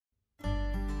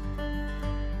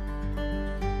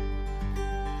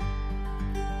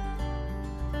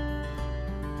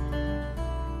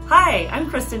Hi, I'm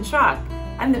Kristen Schock.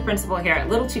 I'm the principal here at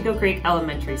Little Chico Creek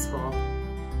Elementary School.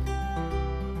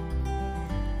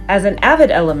 As an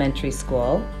avid elementary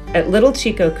school, at Little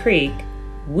Chico Creek,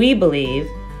 we believe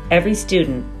every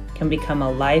student can become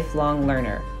a lifelong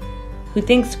learner who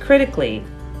thinks critically,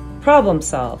 problem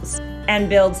solves, and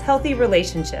builds healthy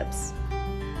relationships.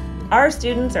 Our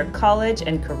students are college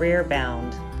and career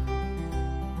bound.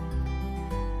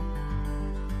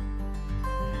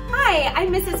 Hi,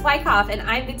 I'm Mrs. Wyckoff and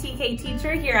I'm the TK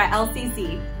teacher here at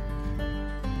LCC.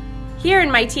 Here in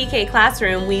my TK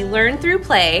classroom, we learn through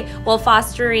play while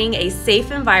fostering a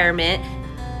safe environment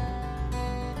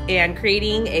and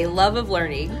creating a love of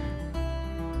learning.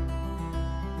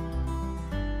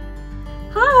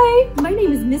 Hi, my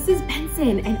name is Mrs.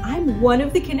 Benson and I'm one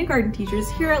of the kindergarten teachers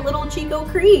here at Little Chico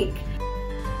Creek.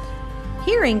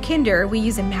 Here in Kinder, we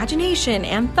use imagination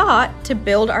and thought to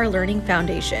build our learning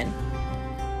foundation.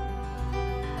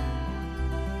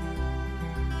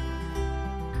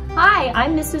 Hi,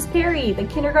 I'm Mrs. Perry, the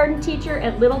kindergarten teacher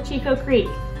at Little Chico Creek.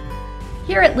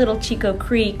 Here at Little Chico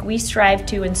Creek, we strive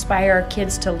to inspire our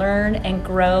kids to learn and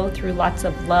grow through lots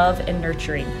of love and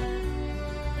nurturing.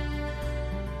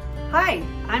 Hi,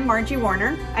 I'm Margie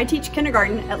Warner. I teach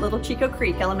kindergarten at Little Chico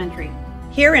Creek Elementary.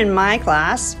 Here in my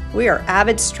class, we are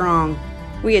avid strong.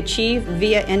 We achieve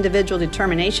via individual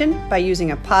determination by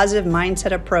using a positive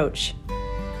mindset approach.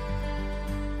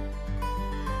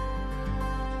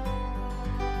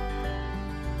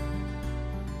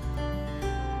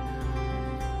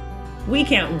 We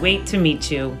can't wait to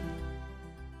meet you.